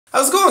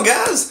How's it going,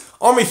 guys?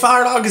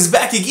 Army-Firedawg is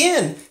back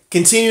again.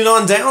 Continued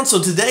on down,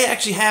 so today I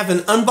actually have an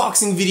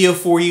unboxing video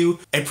for you.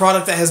 A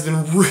product that has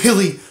been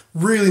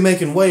really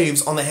making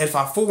waves on the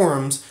HeadFi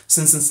forums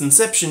since its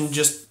inception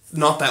just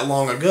not that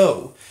long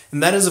ago.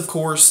 And that is, of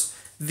course,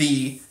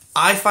 the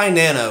iFi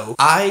Nano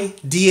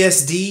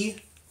iDSD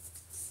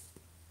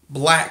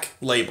black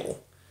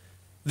label.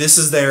 This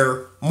is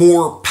their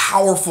more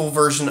powerful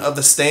version of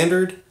the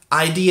standard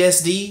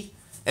iDSD.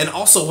 And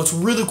also, what's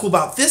really cool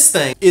about this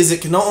thing is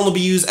it can not only be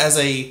used as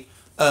a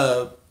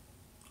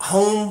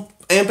home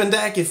amp and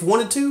DAC if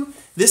wanted to.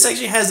 This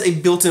actually has a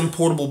built-in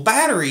portable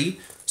battery,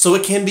 so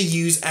it can be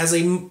used as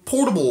a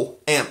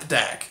portable amp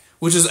DAC,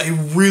 which is a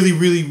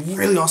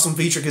really awesome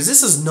feature because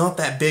this is not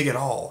that big at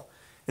all.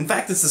 In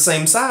fact, it's the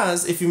same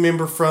size if you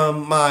remember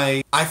from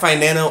my iFi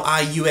Nano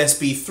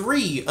iUSB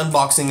 3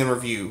 unboxing and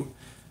review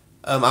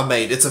I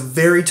made. It's a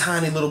very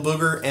tiny little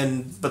booger,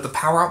 but the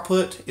power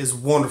output is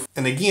wonderful.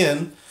 And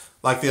again,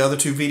 like the other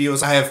two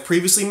videos I have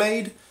previously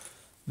made,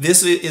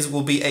 this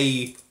will be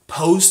a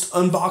post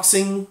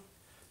unboxing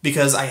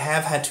because I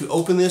have had to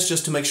open this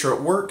just to make sure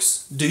it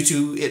works due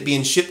to it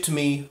being shipped to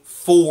me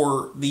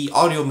for the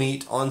audio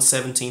meet on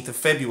 17th of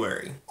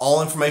February.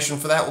 All information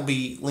for that will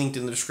be linked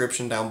in the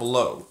description down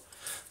below.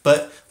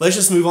 But let's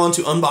just move on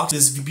to unbox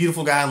this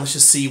beautiful guy and let's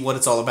just see what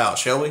it's all about,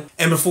 shall we?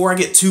 And before I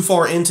get too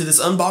far into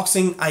this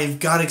unboxing, I've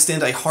got to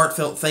extend a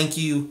heartfelt thank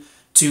you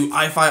to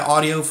iFi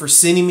Audio for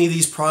sending me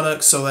these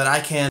products so that I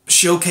can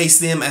showcase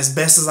them as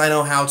best as I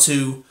know how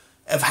to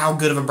of how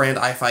good of a brand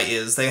iFi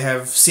is. They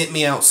have sent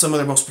me out some of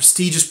their most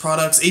prestigious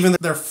products, even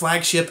their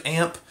flagship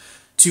amp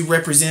to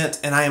represent,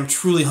 and I am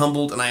truly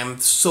humbled and I am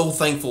so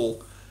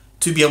thankful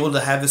to be able to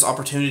have this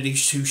opportunity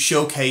to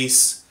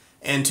showcase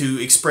and to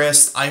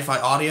express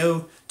iFi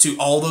Audio to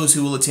all those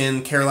who will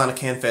attend Carolin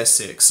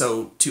CanFest6.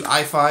 So to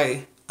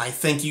iFi, I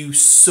thank you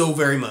so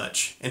very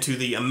much. And to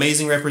the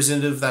amazing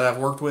representative that I've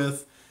worked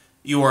with,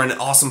 you are an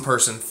awesome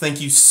person.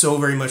 Thank you so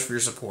very much for your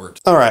support.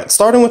 Alright,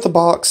 starting with the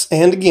box,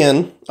 and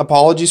again,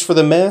 apologies for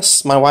the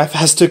mess. My wife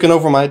has taken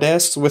over my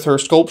desk with her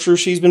sculptures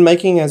she's been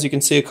making, as you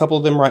can see a couple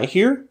of them right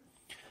here.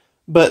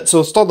 But,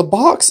 so the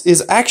box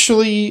is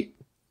actually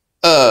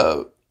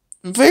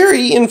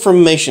very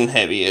information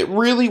heavy. It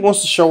really wants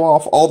to show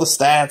off all the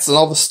stats and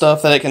all the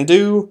stuff that it can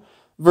do,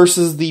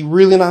 versus the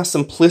really nice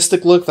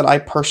simplistic look that I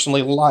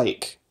personally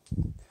like.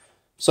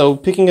 So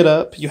picking it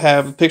up, you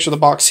have a picture of the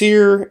box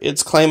here.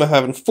 Its claim of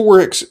having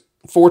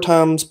 4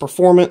 times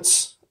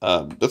performance.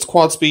 That's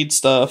quad speed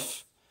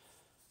stuff.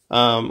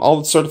 All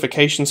the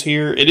certifications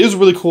here. It is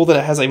really cool that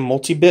it has a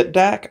multi-bit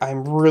DAC.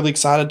 I'm really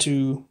excited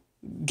to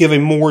give a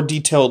more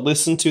detailed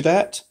listen to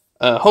that.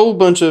 A whole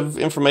bunch of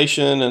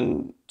information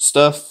and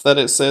stuff that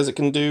it says it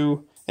can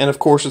do. And of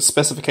course its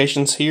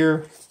specifications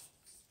here.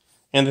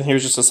 And then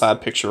here's just a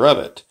side picture of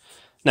it.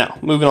 Now,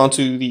 moving on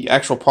to the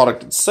actual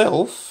product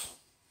itself.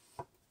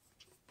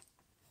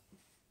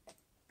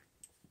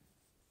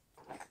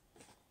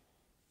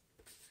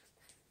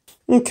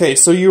 Okay,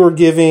 so you are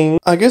giving,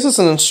 I guess it's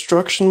an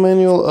instruction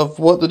manual of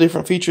what the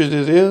different features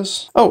it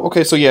is. Oh,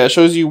 okay, so yeah, it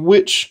shows you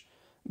which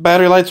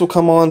battery lights will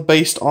come on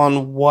based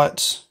on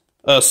what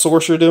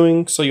source you're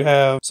doing. So you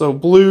have,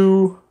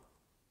 blue,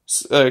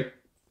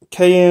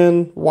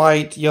 cyan,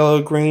 white,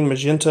 yellow, green,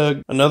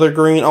 magenta, another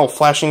green,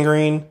 flashing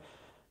green,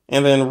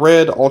 and then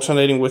red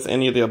alternating with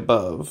any of the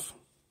above.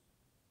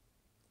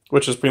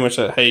 Which is pretty much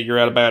that, hey, you're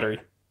out of battery,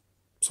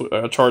 so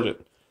charge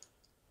it.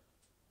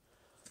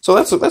 So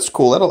that's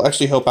cool. That'll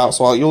actually help out.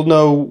 So you'll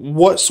know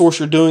what source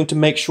you're doing to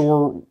make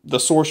sure the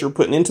source you're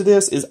putting into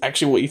this is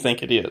actually what you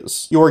think it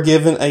is. You are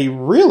given a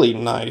really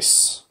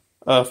nice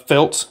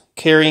felt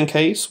carrying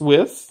case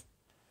with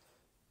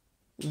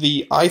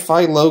the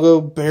iFi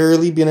logo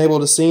barely being able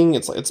to see.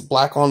 It's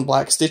black on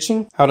black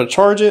stitching. How to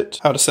charge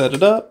it, how to set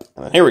it up.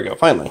 And here we go,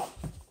 finally.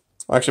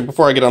 Actually,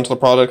 before I get onto the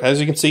product,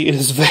 as you can see, it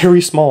is very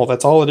small.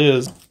 That's all it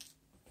is.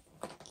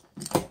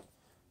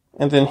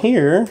 And then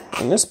here,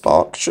 in this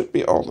box, should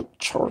be all the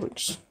charging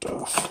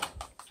stuff.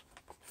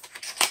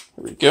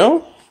 There we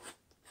go.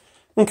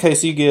 Okay,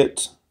 so you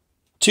get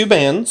 2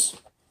 bands,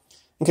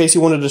 in case you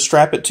wanted to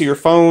strap it to your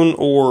phone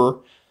or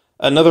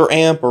another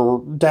amp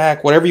or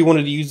DAC, whatever you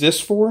wanted to use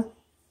this for.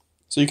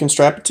 So you can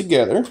strap it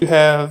together. You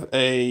have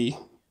a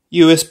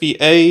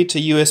USB-A to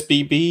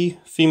USB-B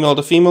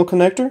female-to-female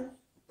connector,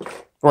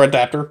 or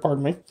adapter,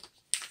 pardon me.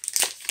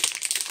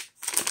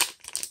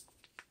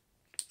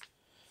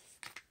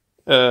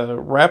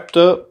 Wrapped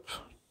up,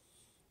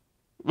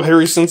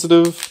 very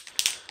sensitive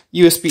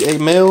USB-A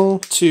male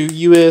to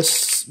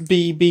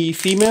USB-B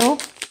female.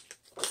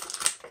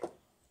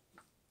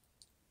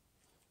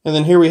 And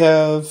then here we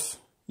have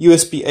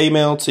USB-A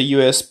male to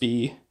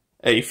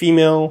USB-A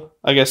female,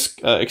 I guess,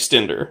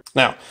 extender.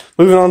 Now,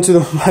 moving on to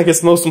the, I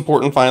guess, most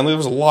important finally.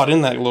 There's a lot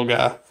in that little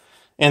guy.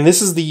 And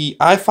this is the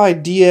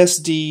iFi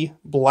DSD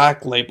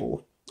black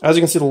label. As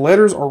you can see, the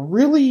letters are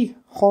really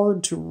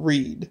hard to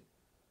read.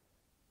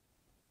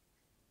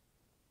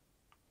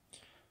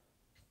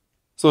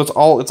 So it's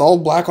all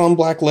black on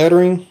black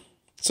lettering.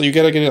 So you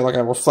gotta get like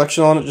a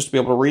reflection on it just to be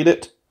able to read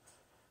it.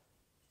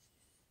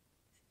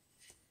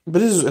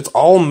 But it's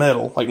all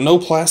metal, like no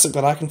plastic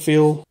that I can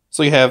feel.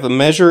 So you have the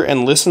measure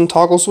and listen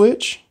toggle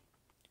switch.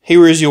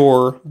 Here is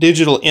your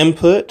digital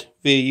input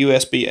via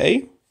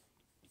USB-A.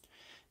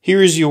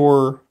 Here is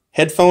your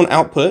headphone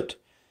output.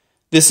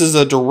 This is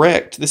a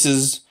direct, this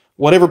is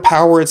whatever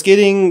power it's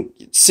getting,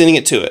 sending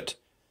it to it.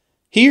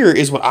 Here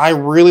is what I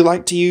really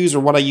like to use, or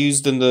what I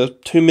used in the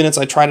 2 minutes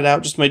I tried it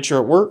out, just made sure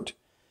it worked,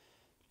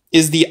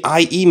 is the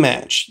IE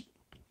match.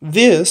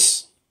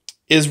 This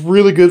is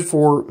really good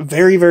for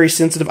very, very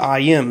sensitive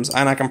IEMs,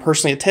 and I can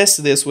personally attest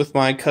to this with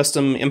my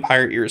custom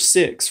Empire Ears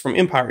 6 from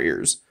Empire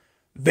Ears.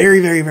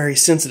 Very, very, very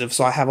sensitive,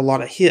 so I have a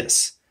lot of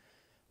hiss.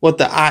 What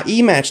the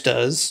IE match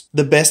does,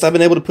 the best I've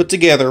been able to put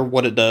together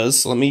what it does,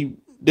 so let me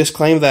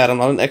disclaim that, I'm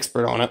not an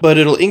expert on it, but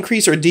it'll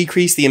increase or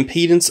decrease the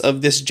impedance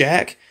of this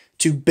jack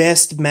to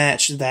best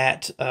match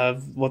that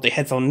of what the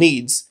headphone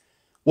needs.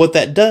 What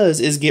that does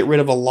is get rid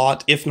of a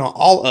lot, if not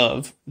all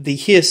of, the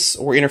hiss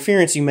or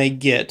interference you may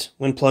get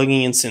when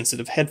plugging in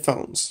sensitive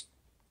headphones.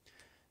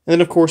 And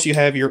then of course you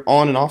have your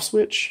on and off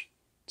switch.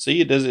 See,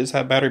 it's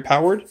have battery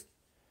powered.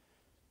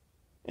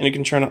 And you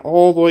can turn it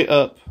all the way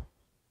up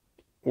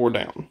or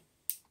down.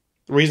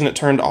 The reason it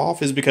turned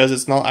off is because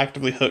it's not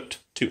actively hooked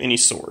to any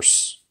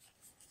source.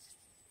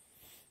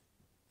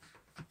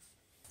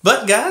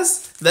 But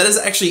guys, that is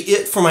actually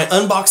it for my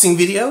unboxing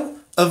video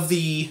of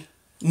the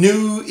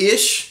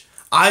new-ish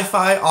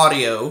iFi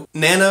Audio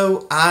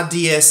Nano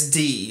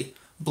iDSD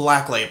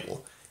Black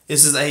Label.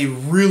 This is a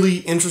really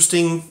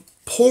interesting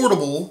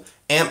portable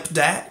amp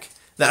DAC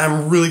that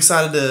I'm really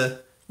excited to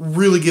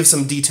really give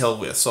some detail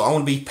with. So I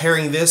want to be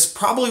pairing this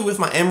probably with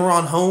my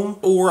Amaron Home,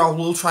 or I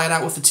will try it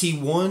out with the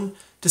T1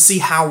 to see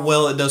how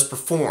well it does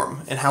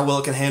perform and how well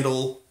it can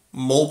handle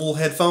mobile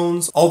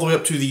headphones, all the way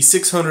up to the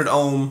 600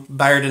 ohm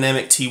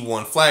Beyerdynamic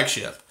T1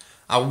 flagship.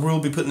 I will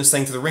be putting this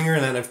thing to the ringer,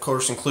 and that of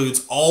course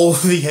includes all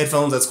the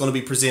headphones that's going to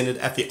be presented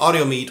at the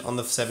audio meet on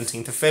the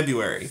 17th of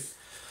February.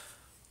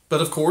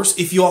 But of course,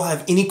 if you all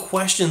have any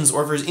questions,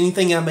 or if there's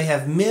anything I may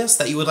have missed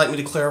that you would like me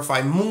to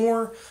clarify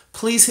more,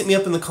 please hit me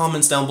up in the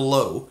comments down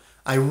below.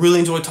 I really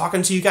enjoy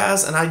talking to you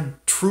guys, and I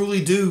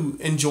truly do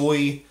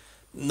enjoy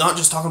not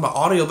just talking about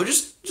audio, but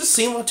just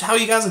seeing how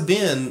you guys have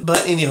been.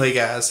 But anyway,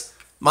 guys,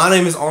 my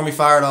name is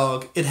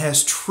Army-Firedawg. It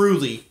has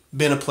truly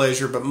been a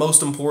pleasure, but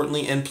most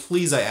importantly, and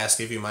please I ask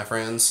of you, my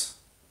friends,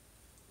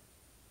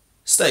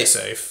 stay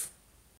safe.